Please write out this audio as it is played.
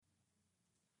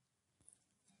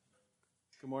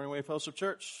Good morning, Way Fellowship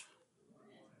Church.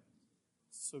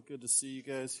 So good to see you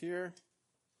guys here.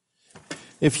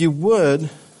 If you would,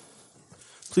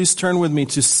 please turn with me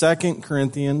to 2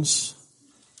 Corinthians.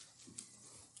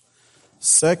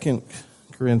 2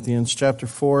 Corinthians chapter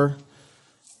 4,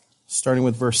 starting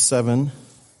with verse 7.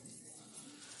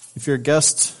 If you're a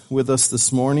guest with us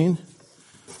this morning,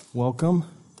 welcome.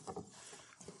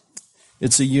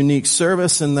 It's a unique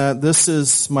service in that this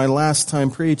is my last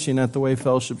time preaching at the Way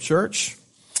Fellowship Church.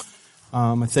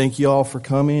 I thank you all for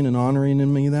coming and honoring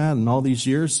in me that and all these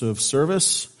years of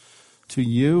service to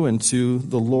you and to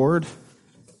the Lord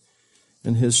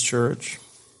and His church.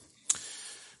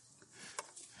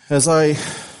 As I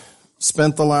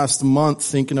spent the last month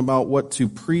thinking about what to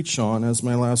preach on as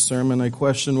my last sermon, I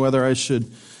questioned whether I should,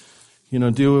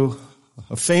 do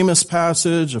a famous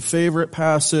passage, a favorite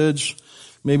passage,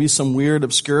 maybe some weird,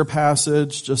 obscure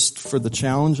passage just for the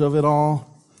challenge of it all.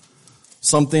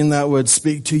 Something that would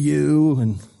speak to you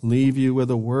and leave you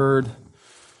with a word,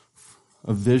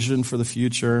 a vision for the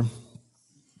future.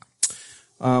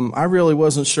 I really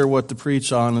wasn't sure what to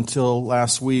preach on until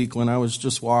last week when I was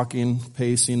just walking,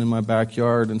 pacing in my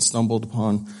backyard and stumbled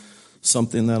upon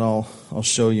something that I'll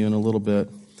show you in a little bit.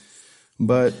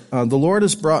 But the Lord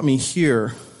has brought me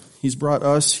here. He's brought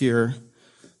us here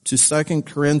to 2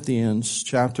 Corinthians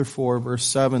chapter 4, verse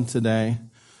 7 today,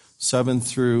 7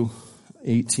 through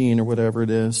 18 or whatever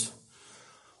it is,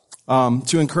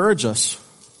 to encourage us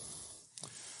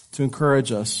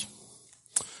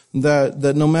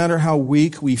that no matter how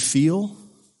weak we feel,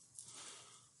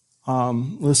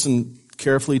 listen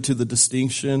carefully to the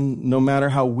distinction, no matter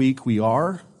how weak we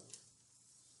are,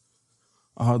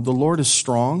 the Lord is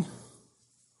strong.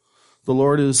 The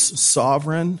Lord is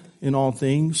sovereign in all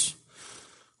things.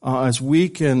 As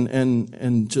weak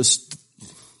and just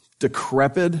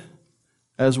decrepit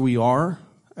as we are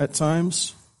at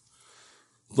times,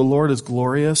 the Lord is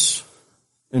glorious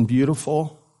and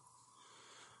beautiful.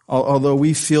 Although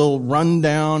we feel run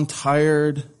down,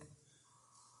 tired,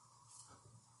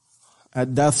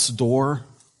 at death's door,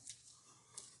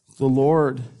 the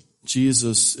Lord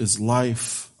Jesus is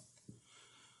life.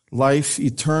 Life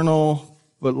eternal,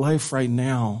 but life right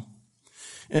now.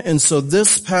 And so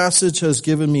this passage has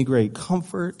given me great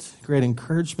comfort, great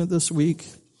encouragement this week.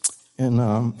 And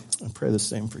I pray the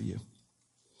same for you.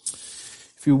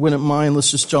 If you wouldn't mind,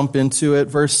 let's just jump into it.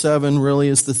 Verse 7 really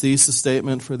is the thesis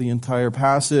statement for the entire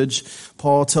passage.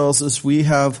 Paul tells us we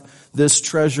have this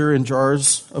treasure in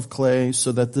jars of clay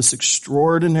so that this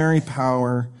extraordinary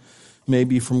power may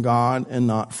be from God and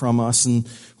not from us. And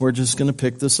we're just going to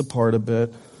pick this apart a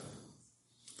bit.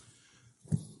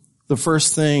 The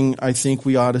first thing I think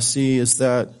we ought to see is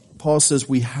that Paul says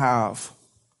we have.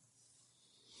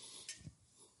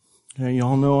 Okay,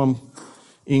 y'all know I'm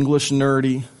English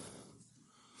nerdy,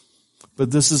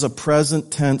 but this is a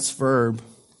present tense verb.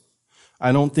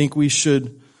 I don't think we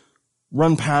should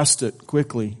run past it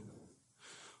quickly.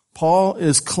 Paul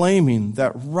is claiming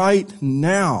that right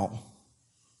now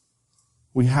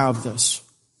we have this.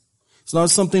 It's not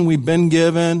something we've been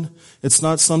given. It's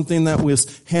not something that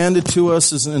was handed to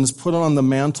us and is put on the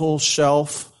mantle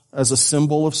shelf as a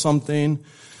symbol of something.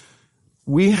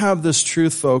 We have this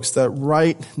truth, folks, that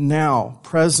right now,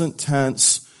 present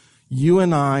tense, you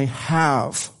and I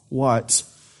have what?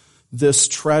 This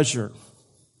treasure.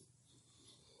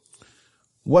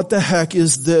 What the heck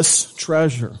is this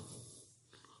treasure?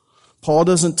 Paul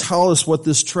doesn't tell us what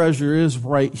this treasure is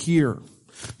right here.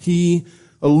 He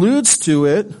alludes to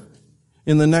it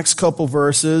in the next couple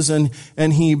verses, and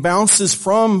he bounces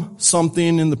from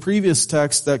something in the previous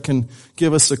text that can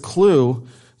give us a clue.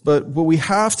 But what we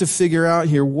have to figure out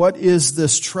here, what is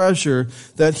this treasure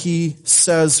that he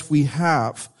says we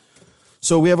have?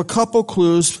 So we have a couple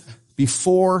clues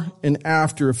before and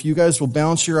after. If you guys will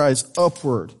bounce your eyes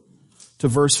upward to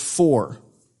verse 4.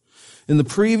 In the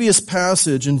previous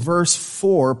passage, in verse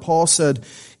 4, Paul said,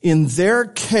 in their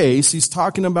case, he's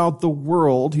talking about the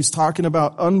world, he's talking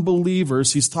about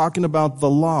unbelievers, he's talking about the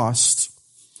lost.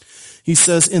 He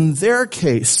says, in their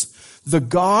case, the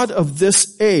God of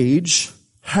this age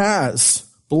has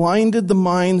blinded the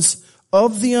minds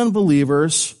of the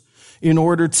unbelievers in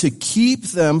order to keep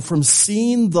them from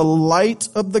seeing the light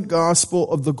of the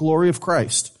gospel of the glory of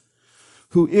Christ,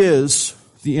 who is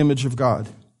the image of God.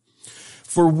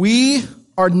 For we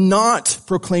are not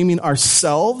proclaiming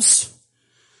ourselves,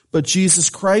 but Jesus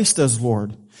Christ as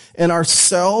Lord, and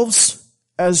ourselves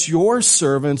as your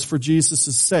servants for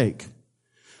Jesus' sake.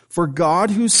 For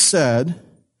God who said,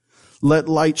 let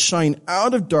light shine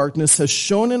out of darkness, has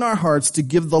shone in our hearts to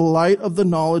give the light of the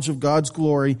knowledge of God's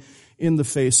glory in the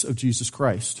face of Jesus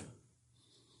Christ.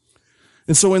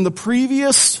 And so in the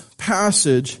previous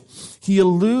passage, he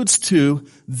alludes to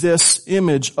this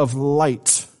image of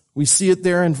light. We see it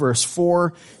there in verse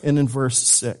 4 and in verse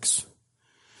 6.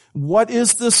 What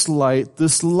is this light?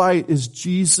 This light is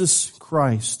Jesus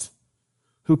Christ,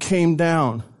 who came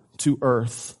down to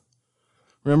earth.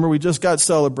 Remember, we just got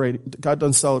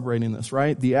done celebrating this,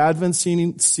 right? The Advent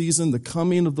season, the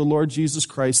coming of the Lord Jesus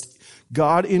Christ,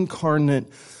 God incarnate,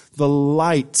 the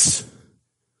light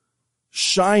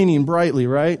shining brightly,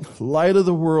 right? Light of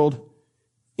the world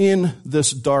in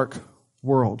this dark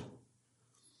world.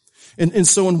 And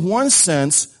so in one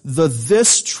sense,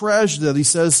 this treasure that he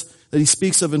says, that he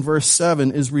speaks of in verse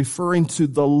 7 is referring to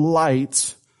the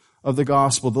light of the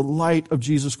gospel, the light of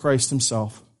Jesus Christ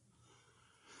himself.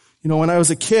 You know, when I was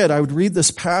a kid, I would read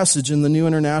this passage in the New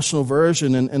International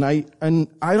Version, and I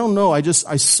don't know, I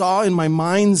saw in my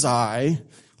mind's eye,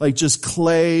 like just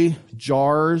clay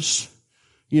jars,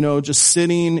 you know, just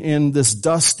sitting in this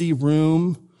dusty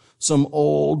room, some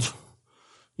old,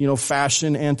 you know,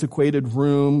 fashioned, antiquated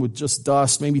room with just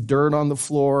dust, maybe dirt on the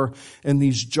floor, and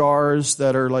these jars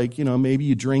that are like, you know, maybe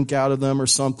you drink out of them or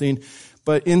something.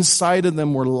 But inside of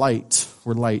them were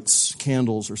lights,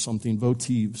 candles or something,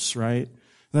 votives, right?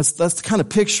 And that's the kind of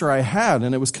picture I had,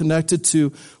 and it was connected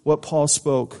to what Paul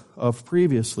spoke of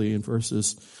previously in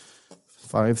verses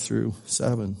 5 through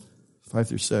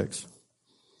 6.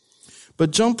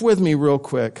 But jump with me real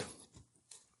quick.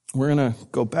 We're going to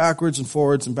go backwards and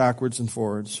forwards and backwards and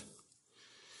forwards.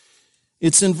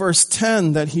 It's in verse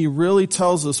 10 that he really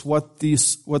tells us what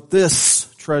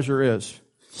this treasure is.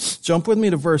 Jump with me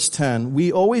to verse 10.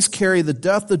 We always carry the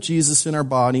death of Jesus in our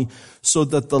body so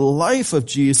that the life of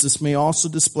Jesus may also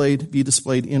be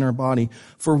displayed in our body.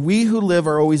 For we who live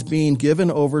are always being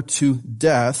given over to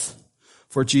death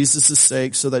for Jesus'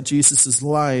 sake, so that Jesus'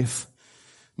 life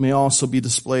may also be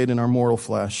displayed in our mortal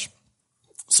flesh.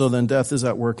 So then death is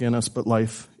at work in us, but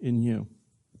life in you.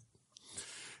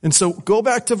 And so go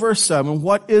back to verse 7.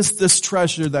 What is this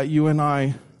treasure that you and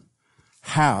I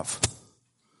have?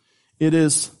 It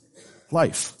is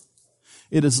life.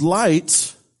 It is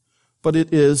light, but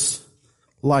it is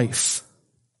life.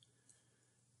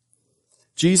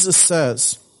 Jesus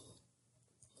says,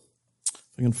 if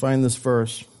I can find this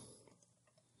verse,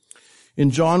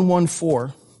 in John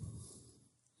 1:4,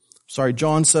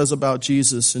 John says about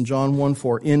Jesus in John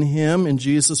 1:4, in him, in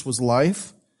Jesus, was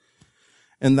life,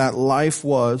 and that life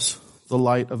was the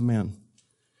light of men.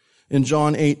 In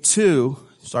John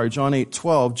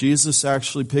 8:12, Jesus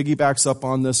actually piggybacks up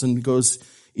on this and goes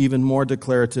even more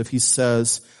declarative. He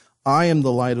says, I am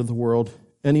the light of the world.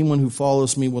 Anyone who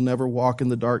follows me will never walk in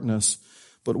the darkness,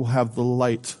 but will have the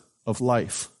light of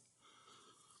life.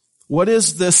 What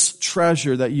is this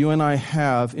treasure that you and I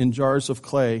have in jars of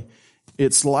clay?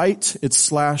 It's light, it's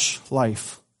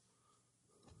 /life.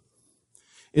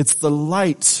 It's the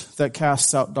light that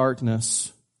casts out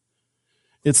darkness.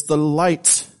 It's the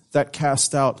light that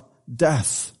casts out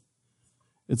death.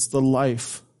 It's the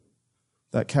life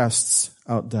that casts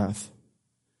out death.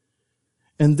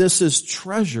 And this is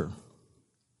treasure.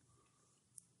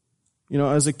 You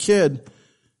know, as a kid,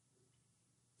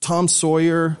 Tom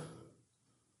Sawyer,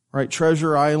 right,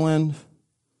 Treasure Island,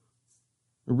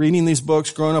 reading these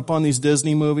books, growing up on these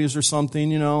Disney movies or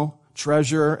something, you know,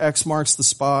 treasure, X marks the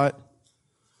spot,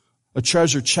 a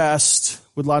treasure chest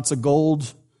with lots of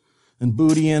gold and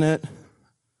booty in it.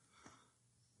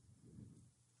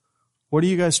 What do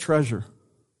you guys treasure?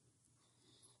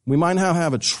 We might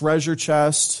have a treasure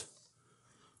chest.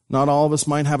 Not all of us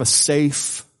might have a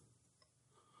safe,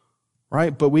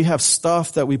 right? But we have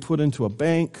stuff that we put into a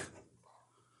bank.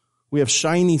 We have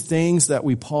shiny things that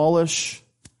we polish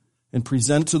and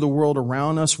present to the world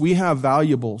around us. We have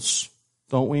valuables,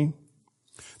 don't we?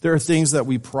 There are things that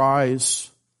we prize,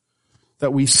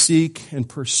 that we seek and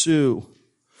pursue.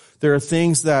 There are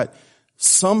things that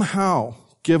somehow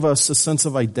give us a sense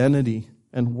of identity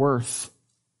and worth.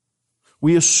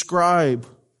 We ascribe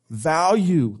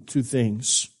value to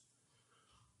things.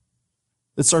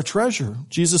 It's our treasure.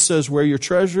 Jesus says, where your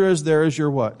treasure is, there is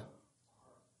your what?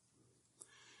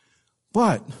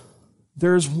 But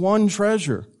there's one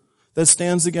treasure that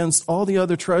stands against all the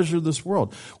other treasure of this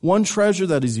world. One treasure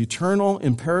that is eternal,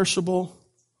 imperishable.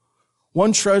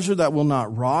 One treasure that will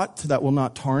not rot, that will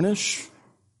not tarnish.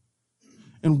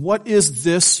 And what is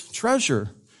this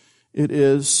treasure? It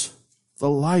is the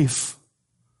life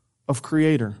of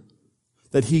Creator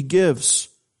that He gives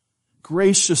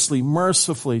graciously,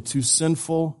 mercifully to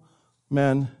sinful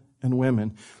men and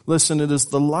women. Listen, it is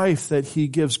the life that He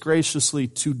gives graciously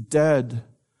to dead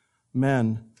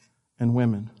men and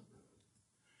women.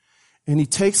 And He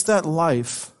takes that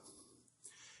life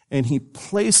and He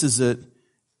places it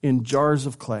in jars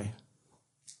of clay.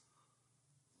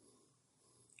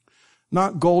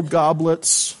 Not gold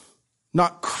goblets,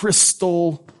 not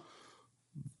crystal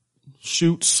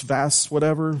shoots,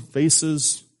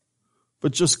 vases,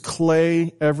 but just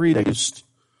clay, everyday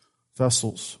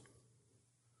vessels.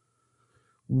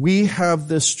 We have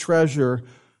this treasure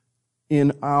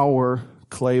in our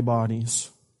clay bodies.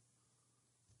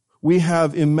 We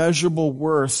have immeasurable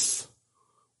worth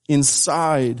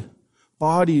inside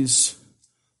bodies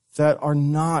that are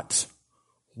not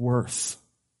worth.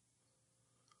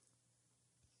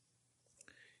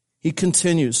 He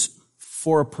continues,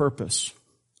 for a purpose.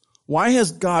 Why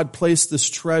has God placed this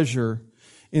treasure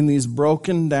in these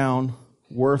broken down,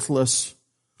 worthless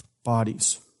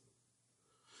bodies?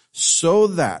 So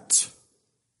that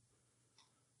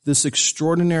this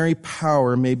extraordinary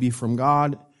power may be from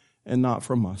God and not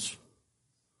from us.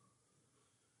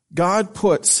 God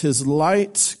puts His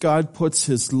light, God puts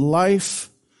His life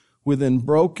within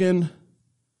broken,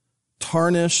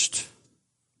 tarnished,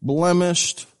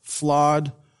 blemished,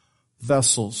 flawed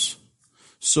vessels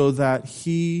so that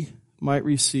He might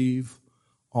receive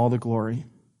all the glory.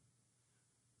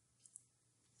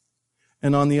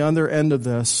 And on the other end of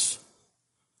this,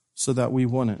 so that we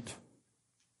wouldn't.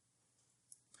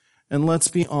 And let's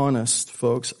be honest,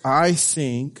 folks, I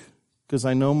think, because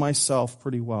I know myself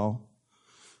pretty well,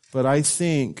 but I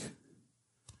think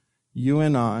you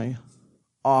and I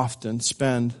often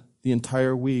spend the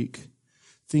entire week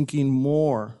thinking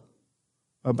more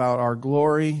about our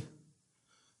glory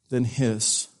than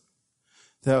His.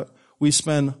 That we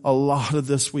spend a lot of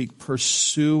this week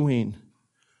pursuing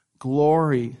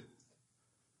glory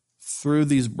through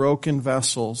these broken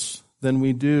vessels than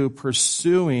we do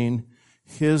pursuing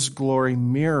His glory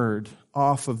mirrored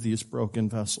off of these broken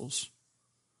vessels.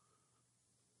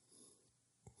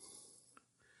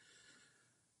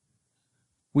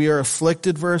 We are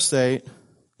afflicted, verse 8,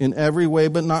 in every way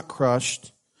but not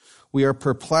crushed. We are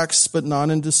perplexed but not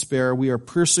in despair. We are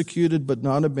persecuted but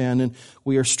not abandoned.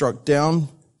 We are struck down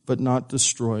but not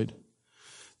destroyed.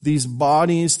 These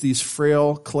bodies, these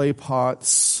frail clay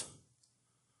pots,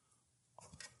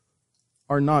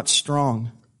 are not strong,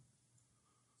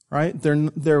 right?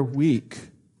 They're weak,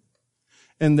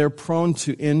 and they're prone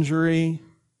to injury.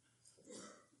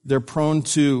 They're prone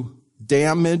to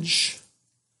damage,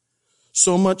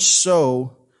 so much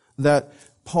so that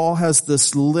Paul has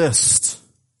this list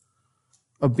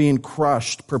of being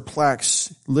crushed,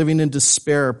 perplexed, living in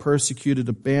despair, persecuted,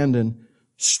 abandoned,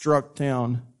 struck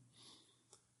down,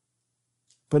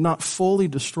 but not fully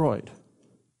destroyed.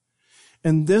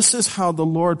 And this is how the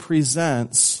Lord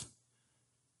presents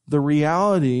the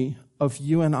reality of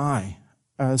you and I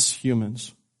as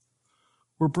humans.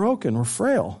 We're broken, we're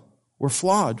frail, we're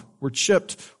flawed, we're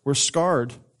chipped, we're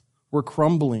scarred, we're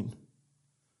crumbling.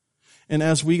 And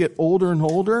as we get older and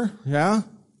older,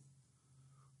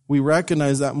 we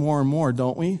recognize that more and more,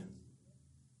 don't we?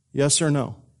 Yes or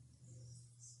no?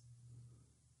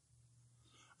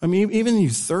 I mean, even you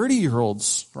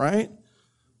 30-year-olds, right?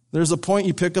 There's a point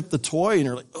you pick up the toy and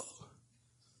you're like, oh.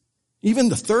 Even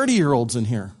the 30-year-olds in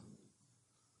here.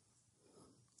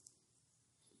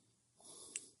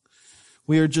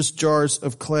 We are just jars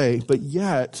of clay, but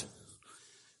yet,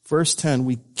 verse 10,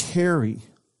 we carry.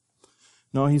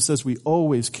 No, he says we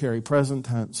always carry, present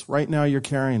tense. Right now you're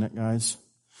carrying it, guys.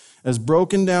 As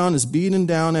broken down, as beaten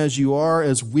down as you are,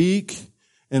 as weak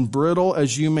and brittle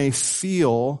as you may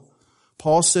feel,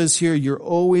 Paul says here, you're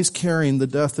always carrying the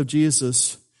death of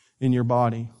Jesus in your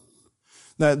body.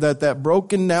 That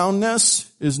broken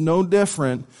downness is no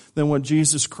different than what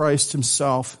Jesus Christ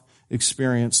Himself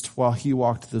experienced while He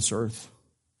walked this earth.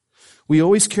 We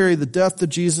always carry the death of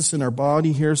Jesus in our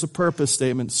body. Here's a purpose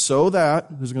statement. So that,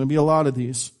 there's going to be a lot of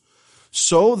these,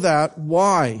 so that,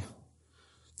 why?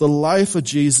 The life of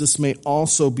Jesus may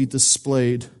also be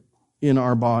displayed in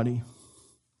our body.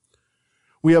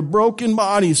 We have broken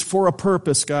bodies for a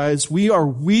purpose, guys. We are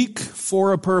weak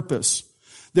for a purpose.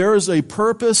 There is a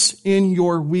purpose in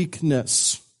your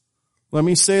weakness. Let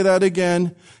me say that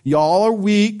again. Y'all are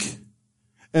weak,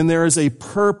 and there is a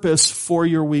purpose for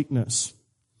your weakness.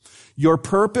 Your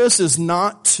purpose is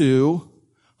not to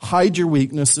hide your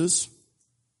weaknesses.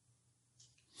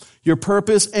 Your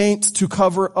purpose ain't to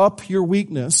cover up your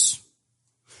weakness.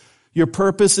 Your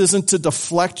purpose isn't to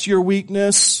deflect your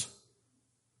weakness.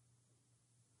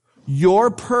 Your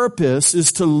purpose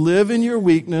is to live in your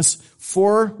weakness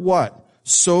for what?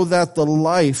 So that the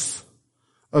life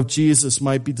of Jesus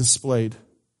might be displayed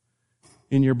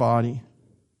in your body.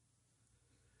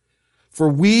 For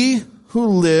we who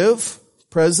live,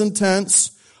 present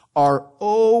tense, are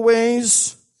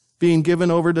always being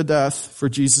given over to death for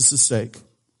Jesus' sake.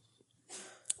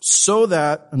 So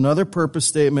that, another purpose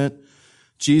statement,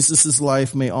 Jesus'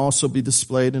 life may also be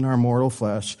displayed in our mortal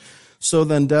flesh. So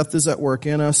then death is at work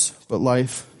in us, but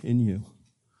life in you.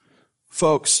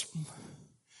 Folks,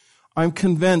 I'm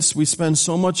convinced we spend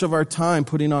so much of our time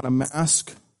putting on a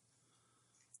mask,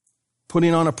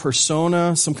 putting on a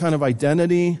persona, some kind of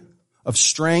identity of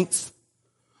strength,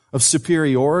 of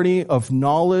superiority, of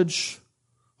knowledge,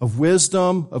 of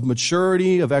wisdom, of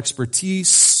maturity, of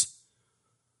expertise,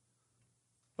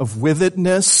 of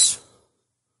withedness,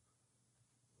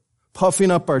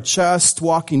 puffing up our chest,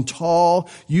 walking tall,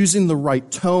 using the right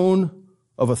tone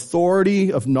of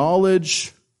authority, of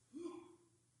knowledge,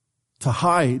 to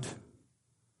hide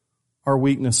our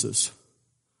weaknesses.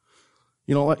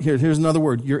 You know what? Here's another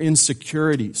word. Your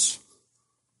insecurities.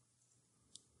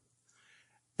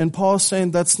 And Paul's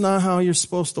saying that's not how you're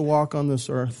supposed to walk on this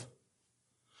earth.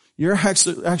 You're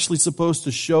actually supposed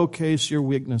to showcase your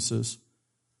weaknesses.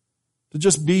 To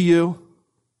just be you.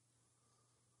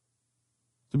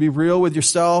 To be real with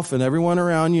yourself and everyone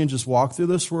around you and just walk through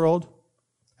this world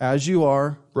as you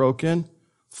are, broken,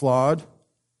 flawed,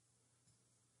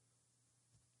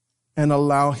 and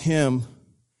allow Him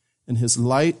and His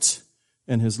light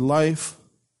and His life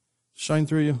shine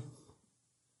through you.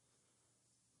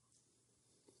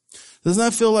 Doesn't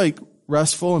that feel like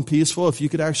restful and peaceful if you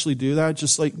could actually do that?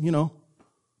 Just like,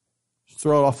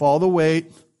 throw off all the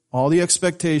weight, all the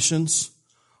expectations,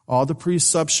 all the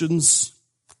presumptions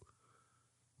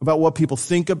about what people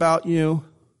think about you,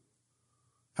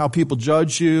 how people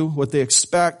judge you, what they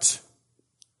expect,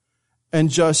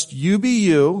 and just you be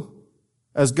you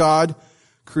as God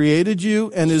created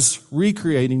you and is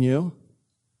recreating you,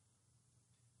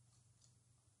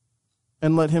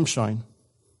 and let Him shine.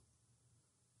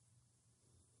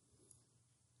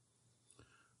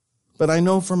 But I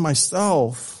know for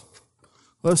myself,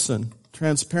 listen,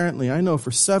 transparently, I know for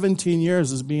 17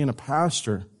 years as being a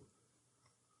pastor,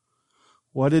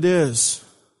 what it is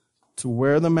to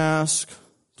wear the mask,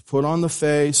 to put on the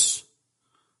face,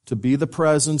 to be the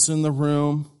presence in the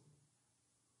room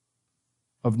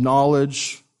of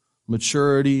knowledge,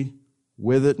 maturity,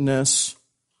 withedness,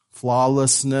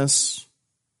 flawlessness.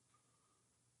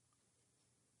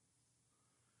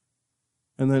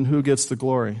 And then who gets the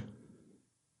glory?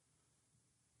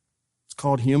 It's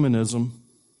called humanism.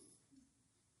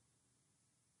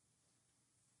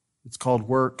 It's called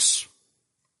works.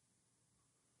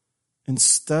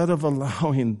 Instead of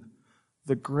allowing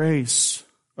the grace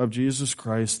of Jesus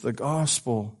Christ, the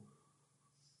gospel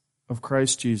of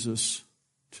Christ Jesus,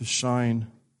 to shine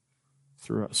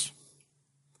through us.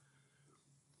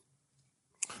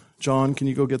 John, can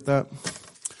you go get that?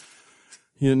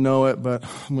 You didn't know it, but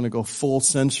I'm going to go full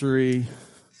century.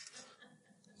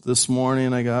 This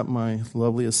morning I got my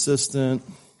lovely assistant,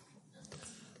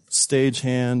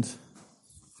 stagehand.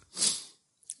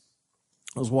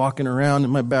 I was walking around in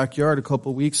my backyard a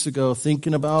couple weeks ago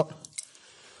thinking about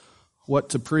what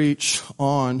to preach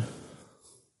on.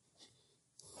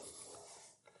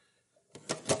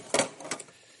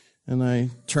 And I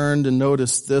turned and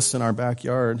noticed this in our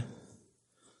backyard.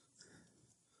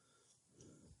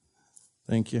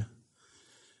 Thank you.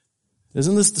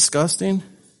 Isn't this disgusting?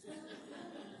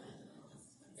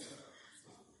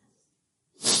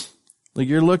 Like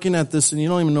you're looking at this and you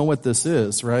don't even know what this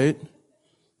is, right?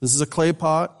 This is a clay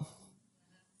pot,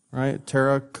 right?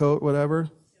 Terracotta, whatever.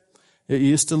 It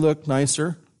used to look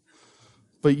nicer,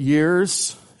 but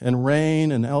years and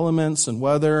rain and elements and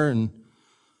weather and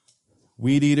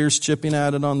weed eaters chipping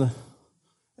at it on the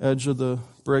edge of the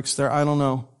bricks there. I don't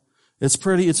know.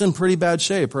 It's in pretty bad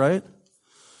shape, right?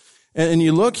 And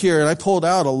you look here, and I pulled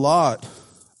out a lot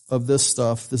of this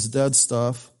stuff, this dead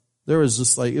stuff. There was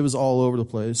just it was all over the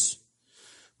place.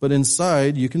 But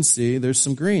inside, you can see there's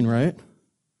some green, right?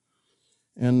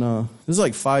 And this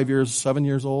is 7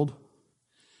 years old.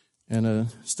 And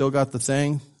still got the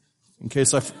thing. In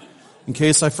case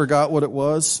I forgot what it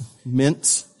was.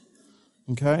 Mint.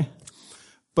 Okay?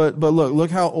 But look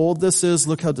how old this is.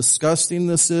 Look how disgusting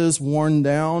this is. Worn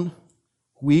down,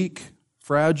 weak,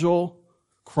 fragile,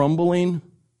 crumbling.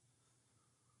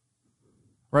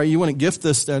 Right? You wouldn't gift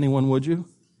this to anyone, would you?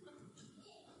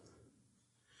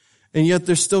 And yet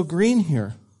there's still green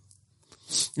here.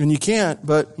 And you can't,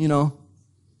 but,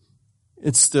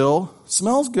 it still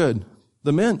smells good.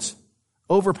 The mint.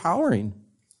 Overpowering.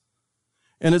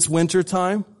 And it's winter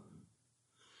time.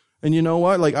 And you know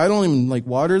what? I don't even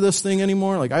water this thing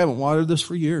anymore. I haven't watered this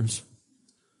for years.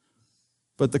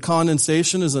 But the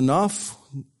condensation is enough.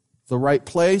 The right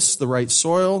place, the right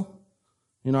soil.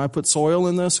 I put soil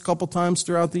in this a couple times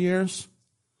throughout the years.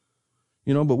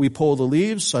 But we pull the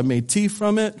leaves. I made tea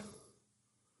from it.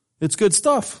 It's good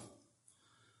stuff.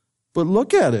 But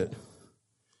look at it.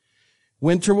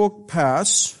 Winter will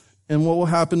pass, and what will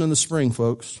happen in the spring,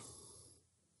 folks?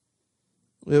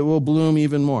 It will bloom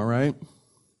even more, right?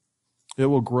 It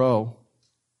will grow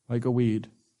like a weed.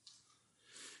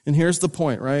 And here's the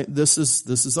point, right? This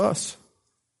is us.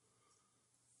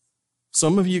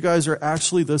 Some of you guys are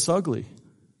actually this ugly.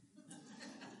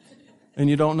 And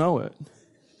you don't know it.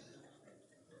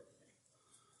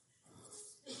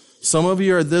 Some of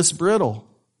you are this brittle.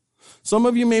 Some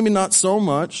of you maybe not so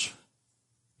much,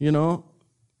 you know.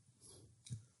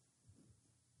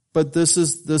 But this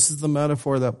is the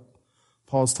metaphor that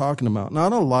Paul's talking about.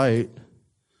 Not a light,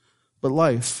 but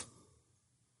life.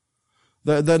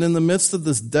 That in the midst of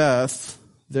this death,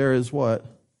 there is what?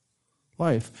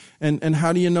 Life. And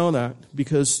how do you know that?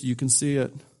 Because you can see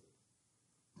it.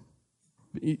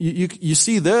 You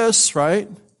see this, right?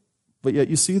 But yet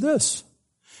you see this.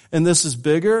 And this is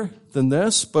bigger than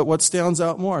this, but what stands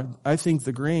out more? I think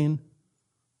the green.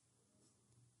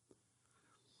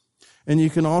 And you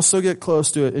can also get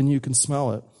close to it and you can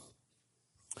smell it.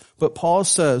 But Paul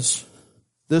says,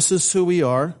 this is who we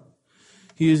are.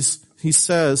 He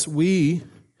says, we,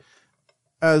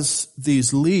 as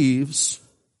these leaves,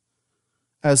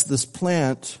 as this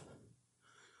plant,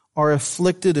 are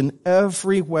afflicted in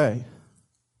every way.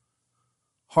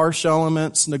 Harsh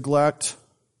elements, neglect,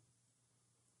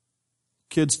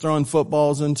 kids throwing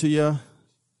footballs into you.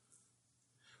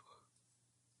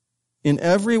 In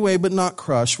every way but not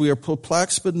crushed. We are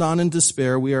perplexed but not in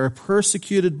despair. We are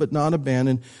persecuted but not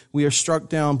abandoned. We are struck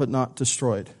down but not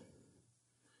destroyed.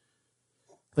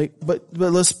 But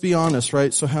let's be honest,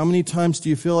 right? So how many times do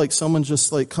you feel like someone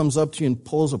just comes up to you and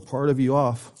pulls a part of you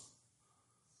off?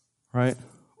 Right?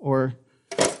 Or,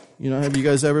 have you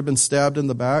guys ever been stabbed in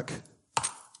the back?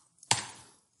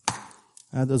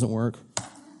 That doesn't work.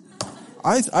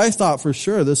 I thought for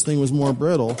sure this thing was more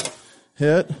brittle.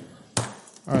 Hit.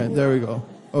 All right, there we go.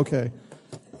 Okay.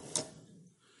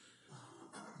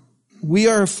 We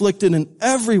are afflicted in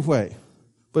every way,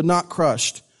 but not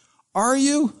crushed. Are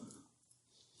you?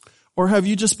 Or have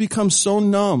you just become so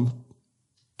numb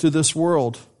to this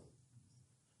world?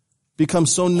 Become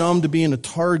so numb to being a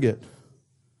target?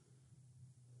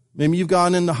 Maybe you've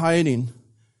gone into hiding.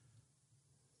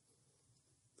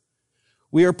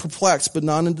 We are perplexed, but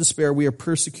not in despair. We are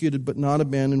persecuted, but not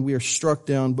abandoned. We are struck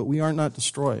down, but we are not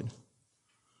destroyed.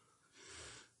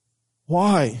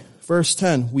 Why? Verse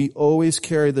 10, we always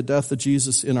carry the death of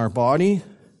Jesus in our body,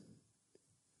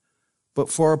 but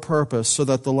for a purpose, so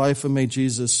that the life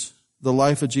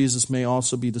of Jesus may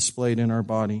also be displayed in our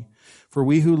body. For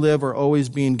we who live are always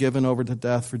being given over to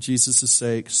death for Jesus'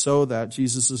 sake, so that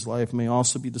Jesus' life may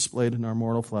also be displayed in our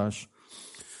mortal flesh.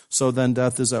 So then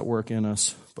death is at work in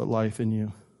us, but life in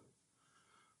you.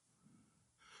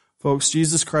 Folks,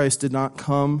 Jesus Christ did not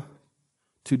come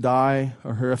to die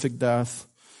a horrific death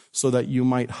so that you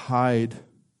might hide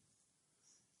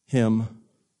him.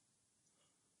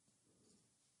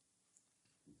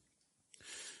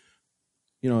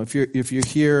 If you're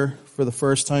here for the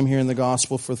first time hearing the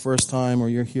gospel for the first time, or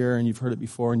you're here and you've heard it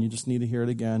before and you just need to hear it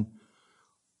again,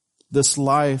 this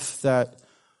life that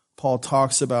Paul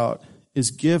talks about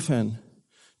is given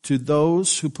to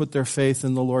those who put their faith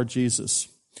in the Lord Jesus.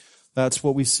 That's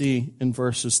what we see in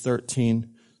verses 13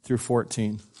 through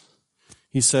 14.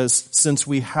 He says, since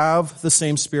we have the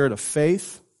same spirit of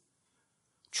faith,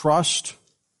 trust,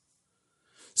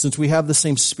 since we have the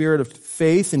same spirit of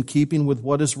faith in keeping with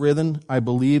what is written, I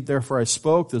believed, therefore I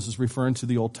spoke. This is referring to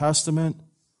the Old Testament.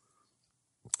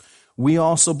 We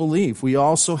also believe, we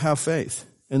also have faith,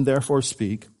 and therefore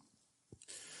speak.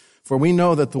 For we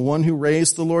know that the one who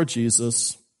raised the Lord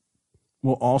Jesus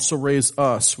will also raise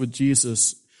us with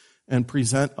Jesus and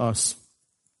present us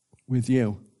with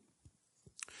you.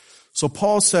 So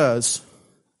Paul says,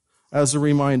 as a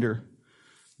reminder,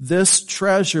 this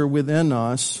treasure within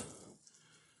us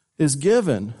is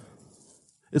given.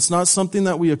 It's not something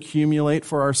that we accumulate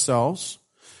for ourselves.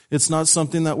 It's not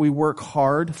something that we work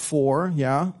hard for,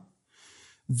 yeah?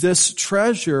 This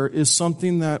treasure is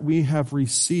something that we have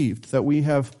received, that we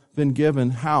have been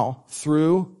given. How?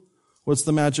 Through, what's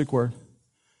the magic word?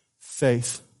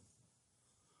 Faith.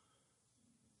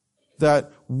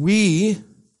 That we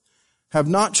have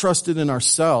not trusted in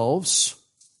ourselves,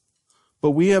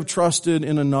 but we have trusted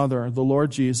in another, the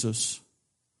Lord Jesus.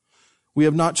 We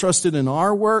have not trusted in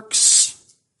our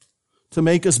works to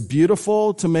make us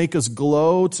beautiful, to make us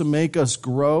glow, to make us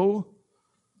grow,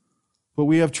 but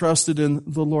we have trusted in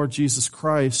the Lord Jesus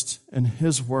Christ and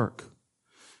his work.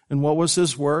 And what was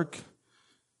his work?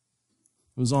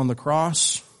 It was on the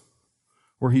cross,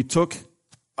 where he took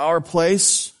our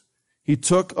place. He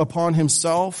took upon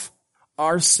himself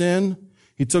our sin.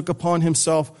 He took upon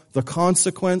himself the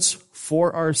consequence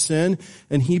for our sin,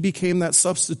 and he became that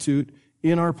substitute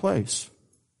in our place.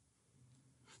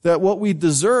 That what we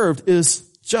deserved is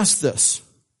just this.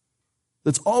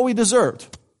 That's all we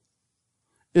deserved,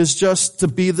 is just to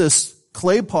be this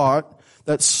clay pot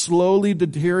that slowly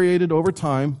deteriorated over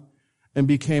time and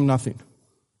became nothing.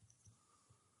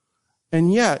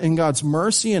 And yet, in God's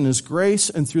mercy and His grace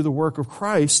and through the work of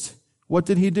Christ, what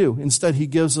did He do? Instead, He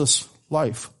gives us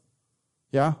life.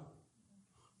 Yeah?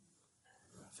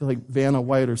 I feel like Vanna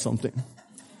White or something.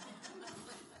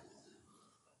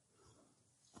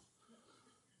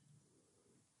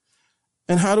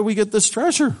 And how do we get this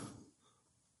treasure?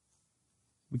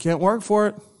 We can't work for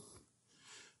it.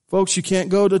 Folks, you can't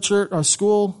go to church or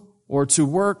school or to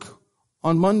work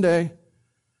on Monday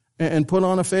and put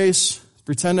on a face,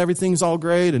 pretend everything's all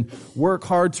great, and work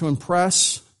hard to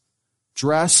impress,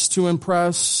 dress to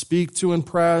impress, speak to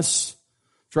impress,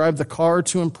 drive the car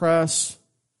to impress.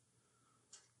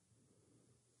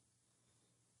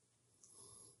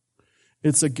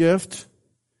 It's a gift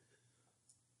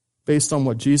based on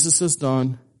what Jesus has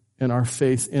done and our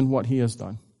faith in what He has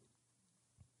done.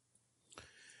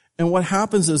 And what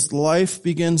happens is life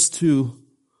begins to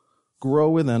grow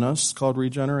within us. It's called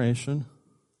regeneration.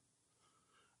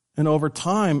 And over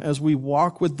time, as we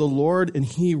walk with the Lord and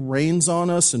He rains on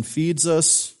us and feeds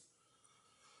us,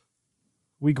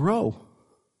 we grow.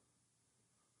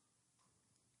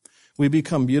 We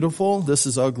become beautiful. This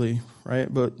is ugly,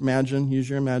 right? But imagine, use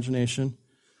your imagination.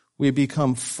 We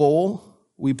become full.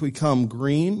 We become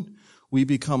green. We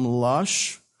become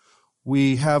lush.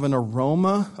 We have an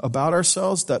aroma about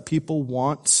ourselves that people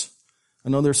want. I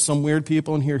know there's some weird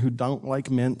people in here who don't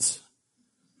like mint.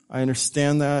 I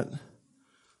understand that.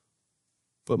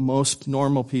 But most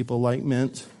normal people like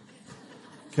mint.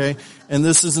 Okay? And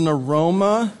this is an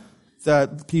aroma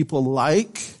that people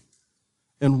like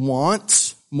and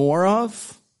want more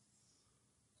of.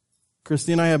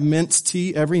 Christy and I have mint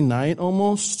tea every night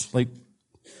almost. Like,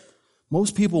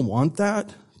 most people want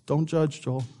that. Don't judge,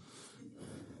 Joel.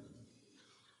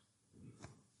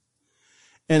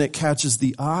 And it catches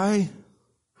the eye.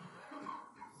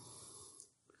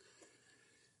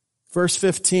 Verse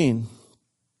 15.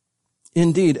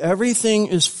 Indeed, everything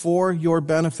is for your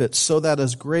benefit, so that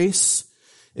as grace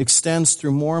extends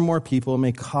through more and more people, it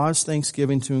may cause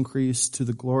thanksgiving to increase to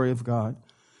the glory of God.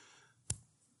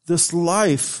 This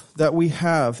life that we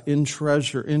have in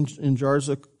treasure, in jars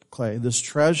of clay, this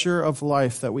treasure of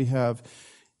life that we have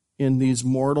in these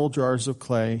mortal jars of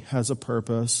clay has a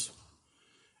purpose.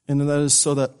 And that is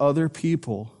so that other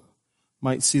people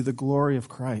might see the glory of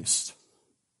Christ.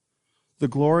 The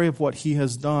glory of what He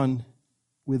has done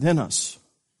within us.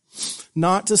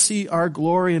 Not to see our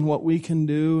glory in what we can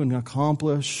do and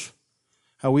accomplish,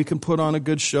 how we can put on a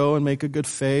good show and make a good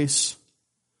face.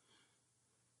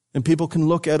 And people can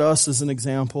look at us as an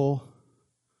example.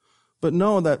 But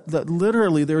no, that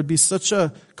literally there would be such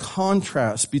a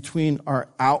contrast between our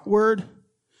outward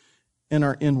and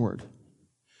our inward.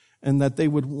 And that they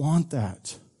would want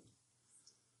that.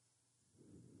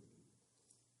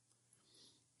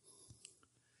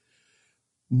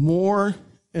 More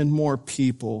and more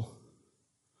people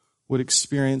would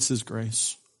experience His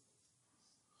grace.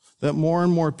 That more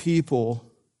and more people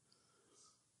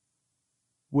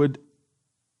would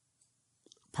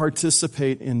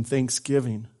participate in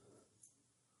thanksgiving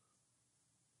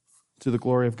to the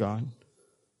glory of God.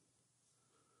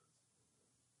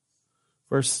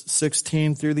 Verse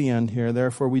 16 through the end here,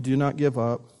 therefore we do not give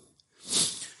up.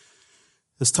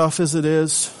 As tough as it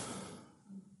is,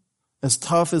 as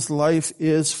tough as life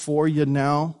is for you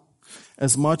now,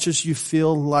 as much as you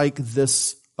feel like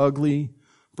this ugly,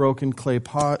 broken clay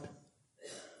pot,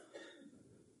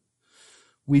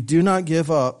 we do not give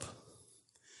up,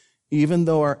 even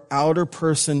though our outer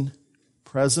person,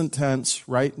 present tense,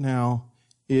 right now,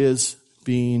 is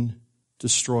being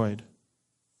destroyed.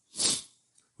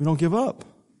 We don't give up.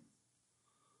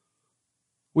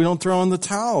 We don't throw in the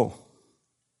towel.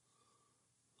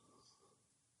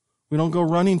 We don't go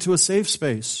running to a safe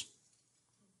space.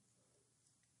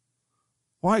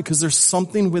 Why? Because there's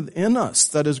something within us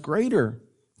that is greater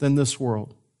than this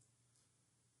world.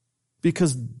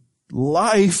 Because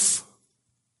life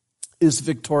is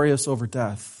victorious over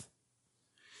death.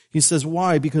 He says,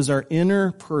 why? Because our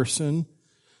inner person,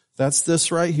 that's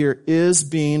this right here, is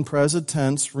being, present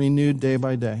tense, renewed day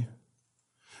by day.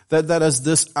 That as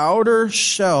this outer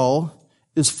shell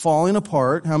is falling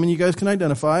apart, how many of you guys can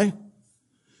identify?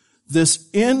 This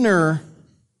inner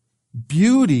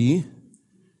beauty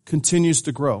continues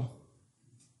to grow.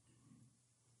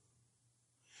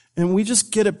 And we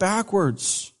just get it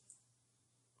backwards.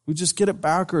 We just get it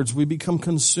backwards. We become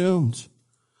consumed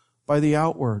by the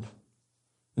outward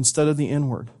instead of the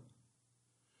inward.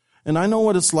 And I know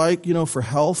what it's like, for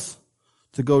health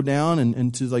to go down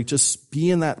and to like just be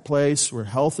in that place where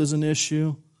health is an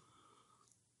issue.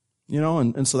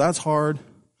 And so that's hard.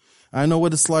 I know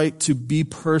what it's like to be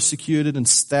persecuted and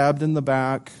stabbed in the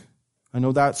back. I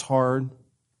know that's hard.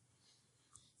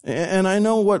 And I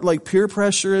know what like peer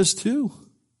pressure is too.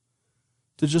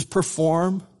 To just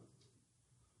perform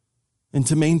and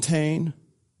to maintain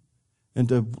and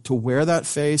to wear that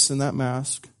face and that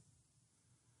mask.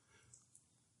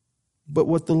 But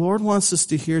what the Lord wants us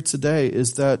to hear today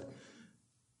is that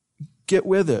get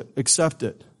with it, accept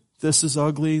it. This is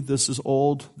ugly, this is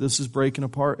old, this is breaking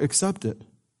apart. Accept it.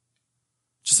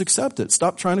 Just accept it.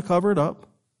 Stop trying to cover it up.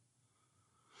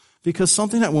 Because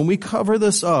something that when we cover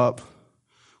this up,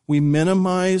 we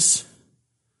minimize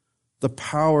the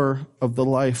power of the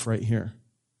life right here.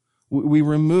 We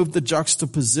remove the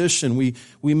juxtaposition.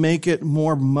 We make it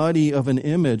more muddy of an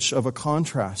image, of a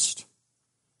contrast.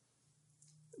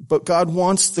 But God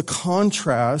wants the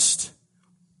contrast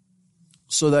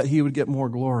so that he would get more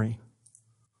glory.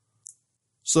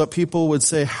 So that people would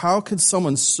say, how could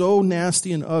someone so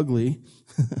nasty and ugly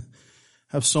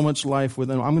have so much life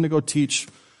within them? I'm going to go teach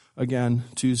again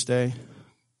Tuesday.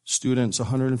 Students,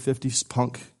 150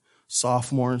 punk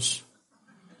sophomores.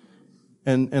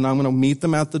 And I'm going to meet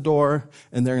them at the door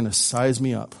and they're going to size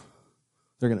me up.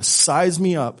 They're going to size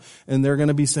me up and they're going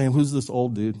to be saying, who's this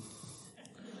old dude?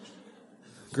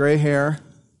 Gray hair.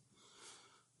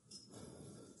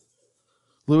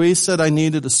 Louise said I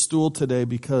needed a stool today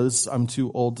because I'm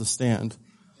too old to stand.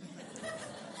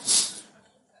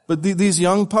 But these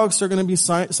young pucks are going to be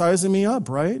sizing me up,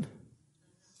 right?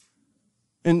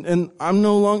 And I'm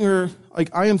no longer,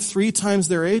 I am 3 times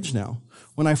their age now.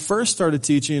 When I first started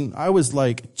teaching, I was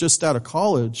just out of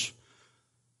college.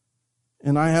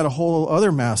 And I had a whole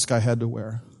other mask I had to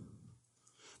wear.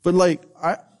 But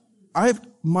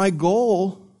my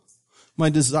goal, my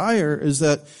desire is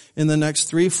that in the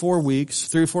next 3-4 weeks,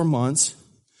 3-4 months,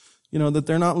 that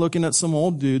they're not looking at some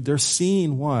old dude. They're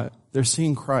seeing what? They're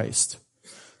seeing Christ.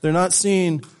 They're not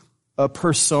seeing a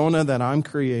persona that I'm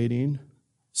creating,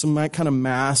 some kind of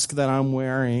mask that I'm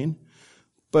wearing,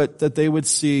 but that they would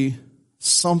see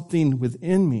something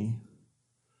within me.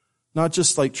 Not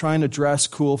just trying to dress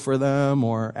cool for them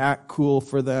or act cool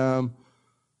for them,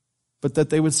 but that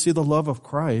they would see the love of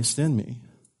Christ in me.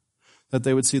 That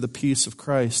they would see the peace of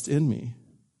Christ in me.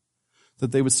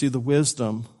 That they would see the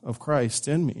wisdom of Christ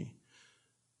in me.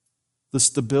 The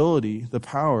stability, the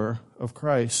power of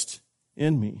Christ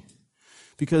in me.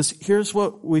 Because here's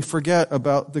what we forget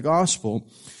about the gospel.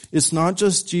 It's not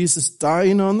just Jesus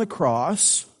dying on the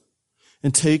cross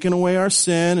and taking away our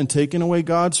sin and taking away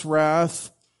God's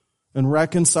wrath and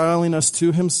reconciling us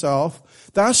to himself.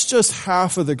 That's just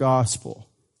half of the gospel.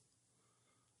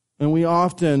 And we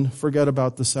often forget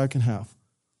about the second half.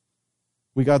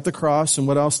 We got the cross, and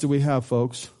what else do we have,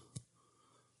 folks?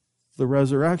 The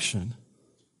resurrection.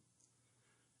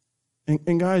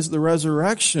 And guys, the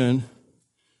resurrection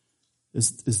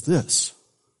is this.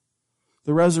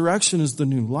 The resurrection is the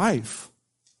new life.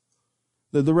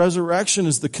 The resurrection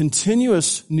is the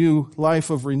continuous new life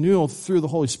of renewal through the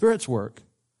Holy Spirit's work.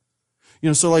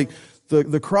 So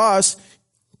the cross,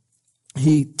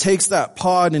 he takes that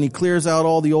pod and he clears out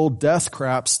all the old death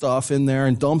crap stuff in there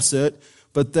and dumps it.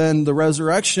 But then the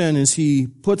resurrection is he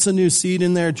puts a new seed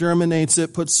in there, germinates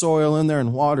it, puts soil in there,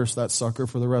 and waters that sucker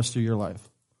for the rest of your life.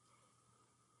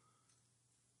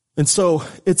 And so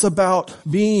it's about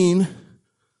being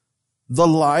the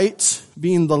light,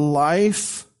 being the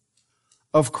life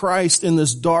of Christ in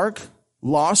this dark,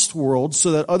 lost world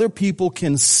so that other people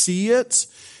can see it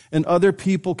and other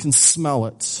people can smell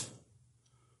it.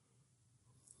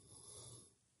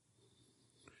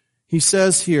 He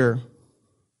says here,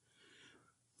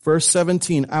 verse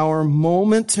 17, our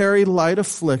momentary light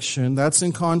affliction, that's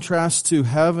in contrast to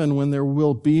heaven when there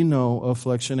will be no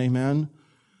affliction, amen?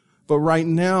 But right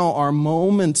now, our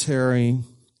momentary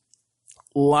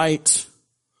light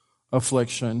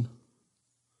affliction,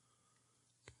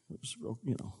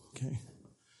 okay.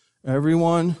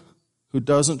 Everyone who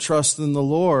doesn't trust in the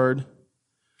Lord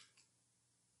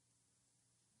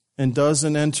and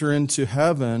doesn't enter into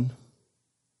heaven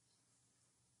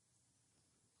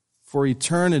for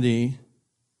eternity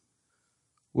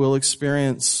will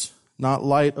experience not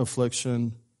light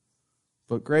affliction,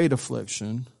 but great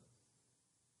affliction.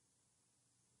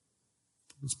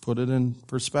 Let's put it in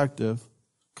perspective.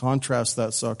 Contrast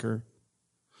that sucker.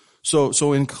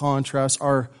 So in contrast,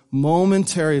 our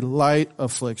momentary light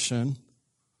affliction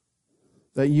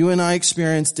that you and I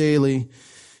experience daily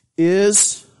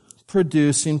is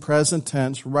producing, present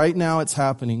tense. Right now it's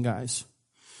happening, guys.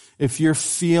 If you're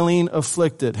feeling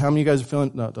afflicted, how many of you guys are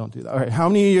feeling, no, don't do that. All right, how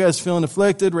many of you guys are feeling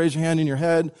afflicted? Raise your hand in your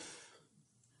head.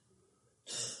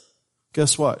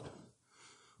 Guess what?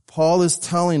 Paul is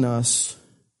telling us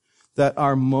that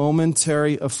our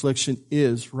momentary affliction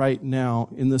is right now,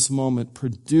 in this moment,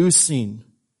 producing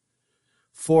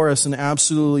for us an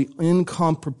absolutely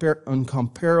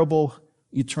incomparable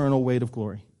eternal weight of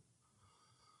glory.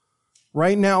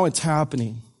 Right now it's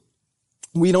happening.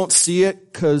 We don't see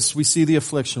it because we see the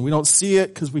affliction. We don't see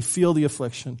it because we feel the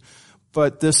affliction.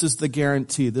 But this is the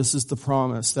guarantee. This is the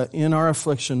promise that in our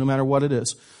affliction, no matter what it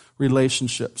is,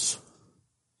 relationships,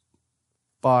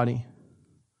 body,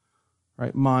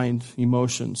 right, mind,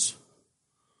 emotions,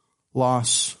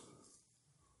 loss,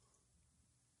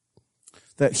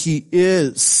 that He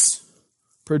is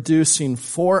producing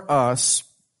for us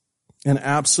an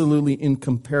absolutely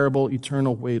incomparable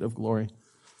eternal weight of glory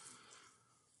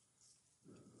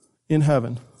in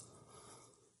heaven.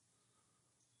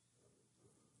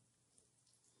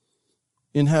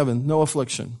 In heaven, no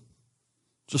affliction,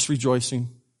 just rejoicing,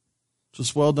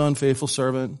 just well done, faithful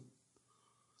servant,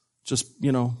 just,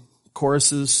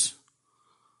 choruses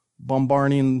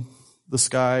bombarding the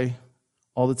sky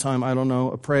all the time. I don't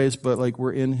know, a praise, but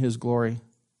we're in His glory.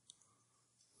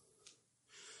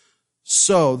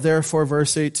 So, therefore,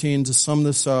 verse 18, to sum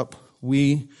this up,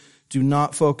 we do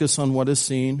not focus on what is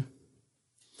seen,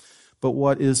 but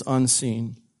what is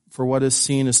unseen. For what is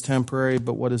seen is temporary,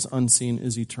 but what is unseen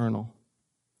is eternal.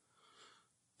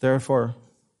 Therefore,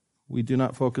 we do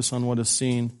not focus on what is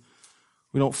seen.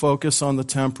 We don't focus on the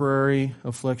temporary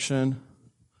affliction.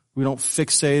 We don't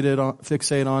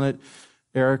fixate on it.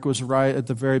 Eric was right at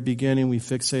the very beginning. We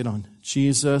fixate on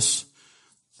Jesus.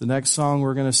 The next song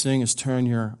we're going to sing is Turn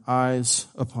Your Eyes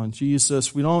Upon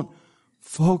Jesus. We don't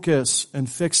focus and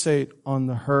fixate on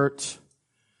the hurt.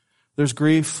 There's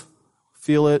grief.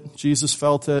 Feel it. Jesus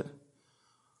felt it.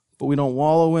 But we don't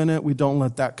wallow in it. We don't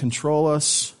let that control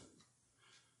us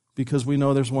because we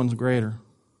know there's one greater.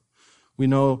 We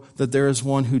know that there is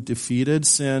one who defeated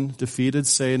sin, defeated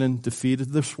Satan,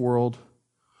 defeated this world.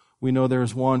 We know there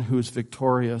is one who is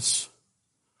victorious,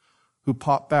 who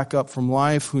popped back up from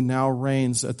life, who now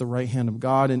reigns at the right hand of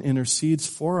God and intercedes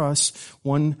for us,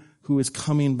 one who is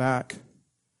coming back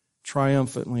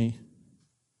triumphantly.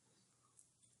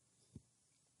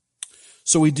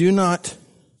 So we do not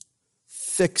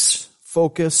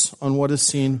focus on what is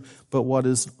seen, but what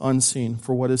is unseen.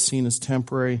 For what is seen is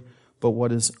temporary, but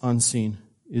what is unseen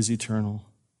is eternal.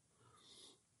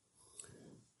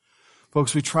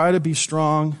 Folks, we try to be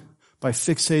strong by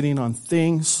fixating on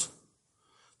things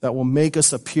that will make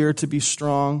us appear to be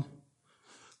strong,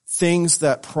 things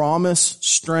that promise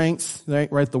strength,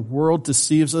 right? The world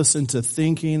deceives us into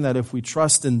thinking that if we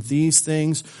trust in these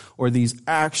things or these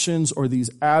actions or these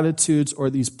attitudes or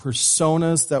these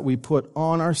personas that we put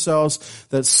on ourselves,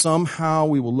 that somehow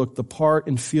we will look the part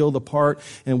and feel the part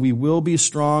and we will be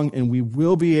strong and we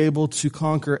will be able to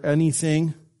conquer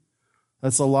anything.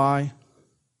 That's a lie.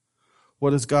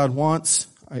 What does God want?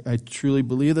 I truly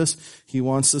believe this. He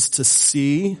wants us to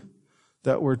see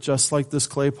that we're just like this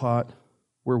clay pot.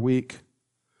 We're weak.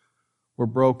 We're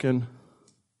broken.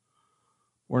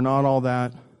 We're not all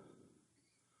that.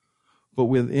 But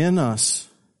within us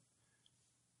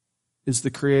is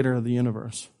the creator of the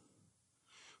universe.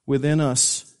 Within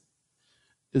us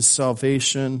is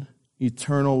salvation,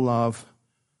 eternal love,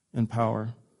 and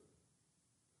power.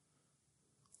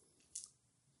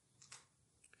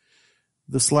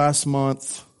 This last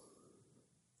month,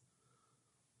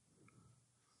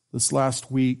 this last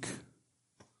week,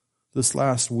 this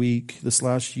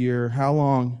last year, how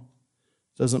long,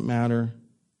 doesn't matter.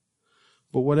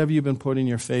 But what have you been putting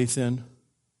your faith in?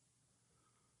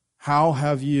 How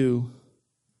have you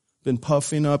been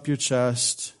puffing up your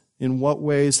chest? In what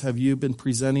ways have you been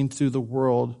presenting to the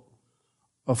world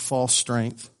a false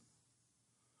strength?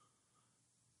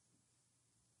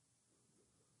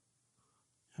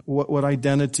 What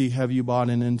identity have you bought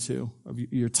into?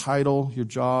 Your title, your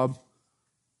job,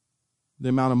 the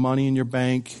amount of money in your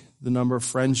bank, the number of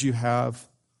friends you have.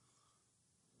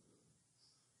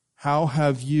 How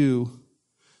have you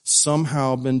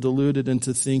somehow been deluded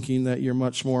into thinking that you're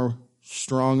much more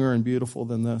stronger and beautiful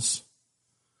than this?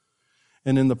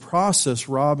 And in the process,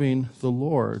 robbing the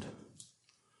Lord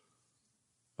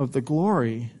of the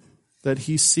glory that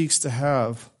He seeks to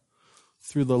have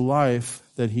through the life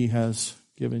that He has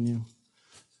given you.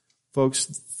 Folks,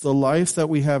 the life that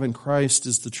we have in Christ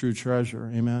is the true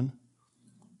treasure. Amen.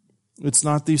 It's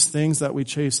not these things that we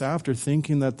chase after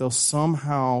thinking that they'll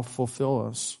somehow fulfill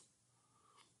us.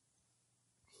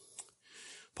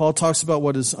 Paul talks about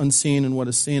what is unseen and what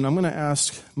is seen. I'm going to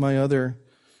ask my other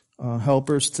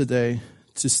helpers today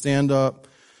to stand up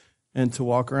and to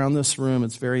walk around this room.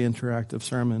 It's a very interactive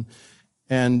sermon.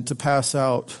 And to pass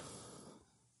out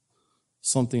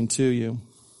something to you.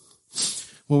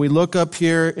 When we look up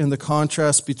here in the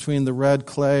contrast between the red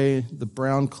clay, the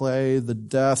brown clay, the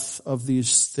death of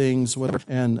these things,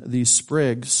 and these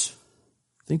sprigs,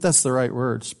 I think that's the right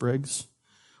word, sprigs,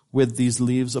 with these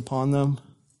leaves upon them.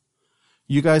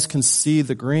 You guys can see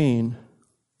the green,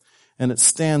 and it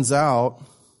stands out,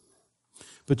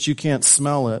 but you can't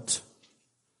smell it.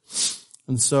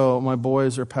 And so my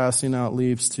boys are passing out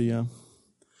leaves to you.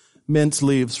 Mint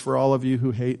leaves for all of you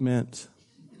who hate mint.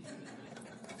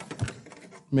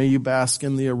 May you bask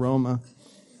in the aroma.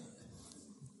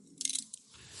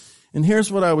 And here's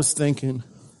what I was thinking.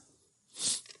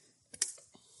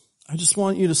 I just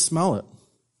want you to smell it.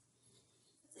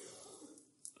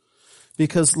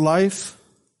 Because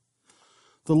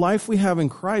the life we have in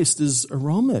Christ is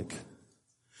aromatic.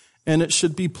 And it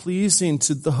should be pleasing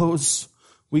to those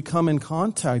we come in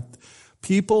contact.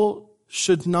 People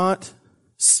should not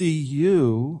see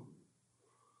you.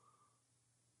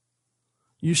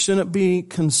 You shouldn't be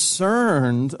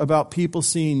concerned about people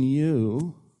seeing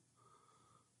you,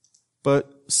 but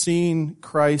seeing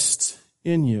Christ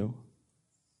in you.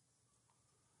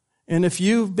 And if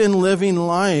you've been living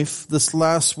life this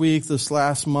last week, this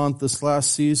last month, this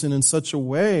last season in such a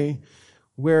way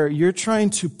where you're trying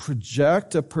to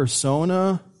project a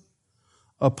persona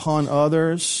upon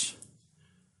others,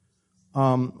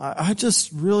 I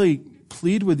just really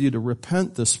plead with you to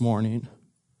repent this morning.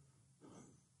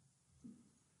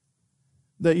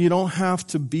 That you don't have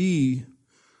to be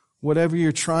whatever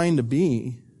you're trying to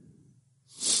be.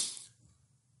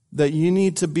 That you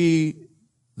need to be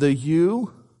the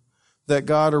you that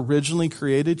God originally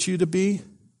created you to be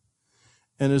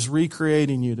and is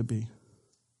recreating you to be.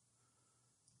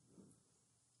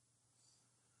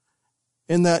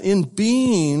 And that in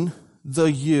being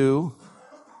the you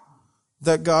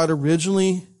that God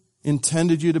originally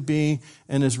intended you to be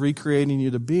and is recreating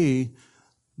you to be,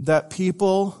 that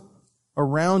people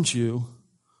around you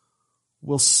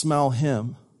will smell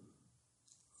Him.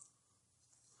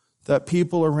 That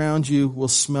people around you will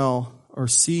smell or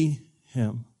see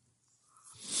Him.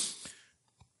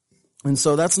 And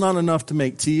so that's not enough to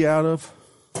make tea out of.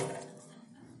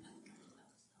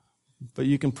 But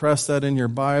you can press that in your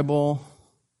Bible.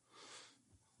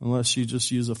 Unless you just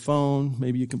use a phone.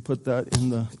 Maybe you can put that in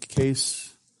the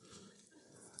case.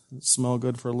 It'll smell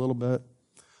good for a little bit.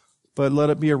 But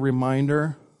let it be a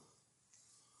reminder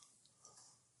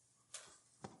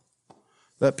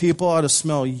that people ought to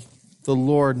smell the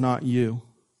Lord, not you.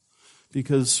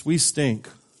 Because we stink.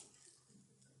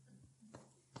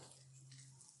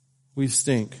 We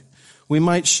stink. We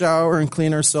might shower and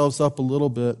clean ourselves up a little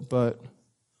bit, but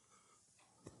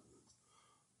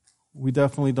we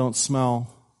definitely don't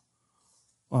smell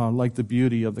like the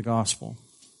beauty of the gospel.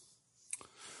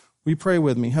 We pray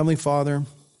with me. Heavenly Father,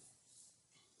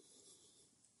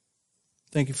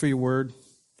 thank you for your word.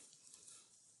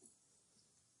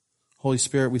 Holy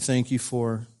Spirit, we thank you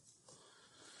for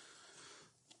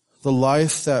the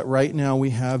life that right now we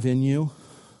have in you.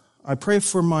 I pray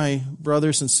for my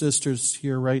brothers and sisters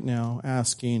here right now,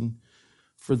 asking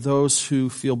for those who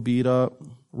feel beat up,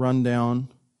 run down,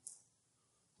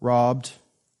 robbed,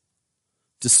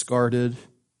 discarded,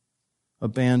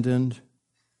 abandoned,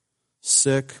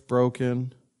 sick,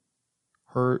 broken,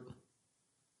 hurt,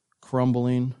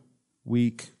 crumbling,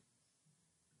 weak,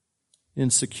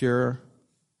 insecure,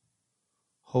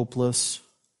 hopeless.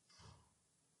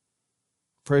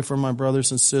 Pray for my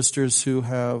brothers and sisters who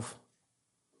have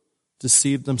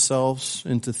deceived themselves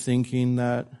into thinking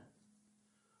that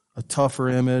a tougher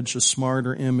image, a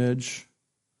smarter image,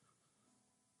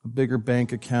 a bigger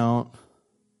bank account,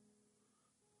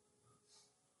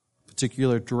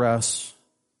 particular dress,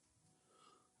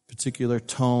 particular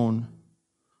tone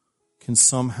can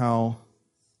somehow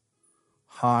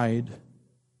hide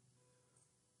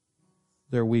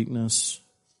their weakness.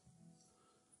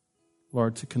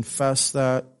 Lord, to confess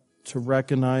that, to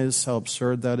recognize how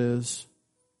absurd that is,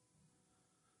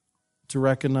 to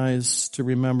recognize, to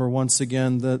remember once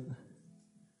again that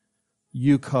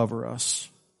you cover us.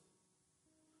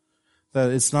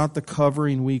 That it's not the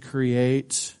covering we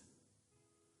create,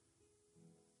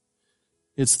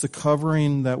 it's the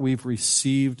covering that we've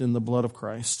received in the blood of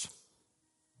Christ.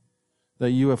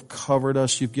 That you have covered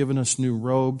us, you've given us new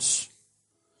robes.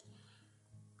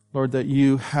 Lord, that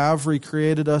you have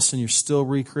recreated us and you're still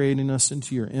recreating us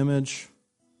into your image.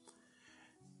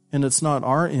 And it's not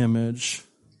our image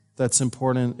that's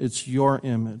important, it's your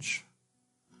image.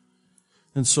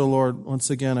 And so, Lord, once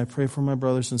again, I pray for my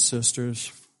brothers and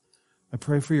sisters. I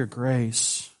pray for your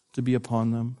grace to be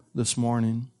upon them this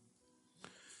morning,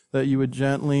 that you would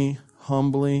gently,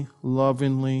 humbly,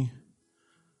 lovingly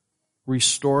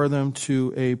restore them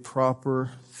to a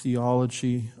proper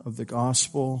theology of the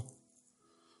gospel,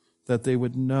 that they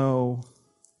would know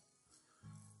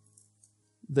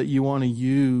that you want to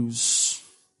use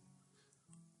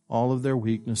all of their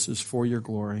weaknesses for your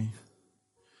glory,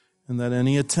 and that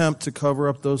any attempt to cover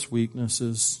up those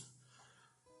weaknesses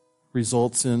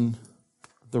results in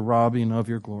the robbing of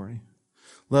your glory.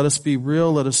 Let us be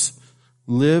real. Let us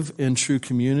live in true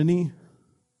community,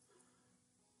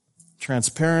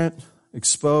 transparent,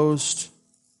 exposed,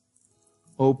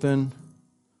 open,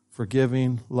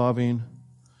 forgiving, loving,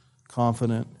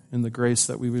 confident in the grace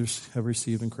that we have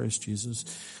received in Christ Jesus.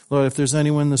 Lord, if there's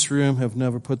anyone in this room who have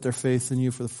never put their faith in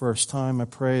you for the first time, I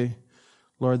pray,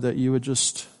 Lord, that you would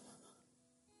just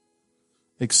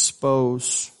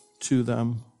expose to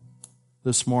them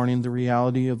this morning the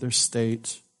reality of their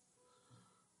state.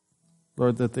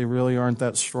 Lord, that they really aren't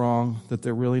that strong, that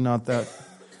they're really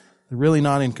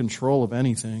not in control of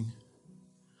anything.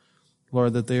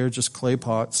 Lord, that they are just clay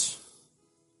pots.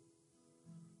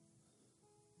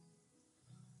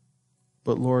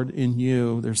 But Lord, in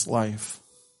you there's life.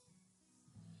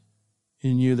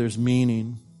 In you there's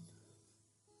meaning.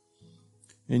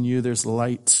 In you there's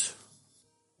light.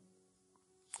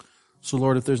 So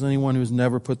Lord, if there's anyone who's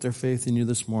never put their faith in you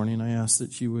this morning, I ask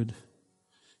that you would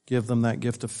give them that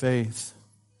gift of faith.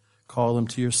 Call them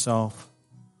to yourself.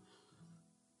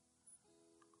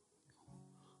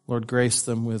 Lord, grace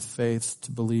them with faith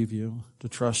to believe you, to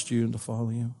trust you, and to follow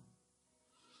you.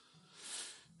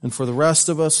 And for the rest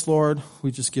of us, Lord, we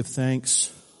just give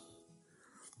thanks.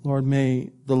 Lord,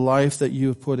 may the life that you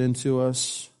have put into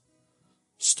us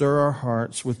stir our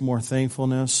hearts with more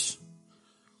thankfulness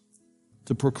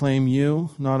to proclaim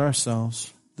you, not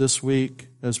ourselves, this week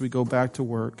as we go back to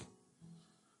work.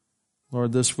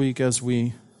 Lord, this week as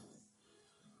we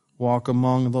walk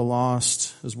among the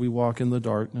lost, as we walk in the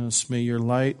darkness, may your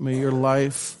light, may your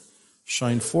life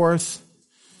shine forth.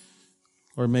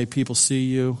 Lord, may people see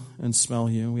you and smell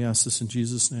you. We ask this in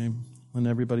Jesus' name. And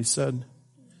everybody said,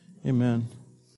 amen.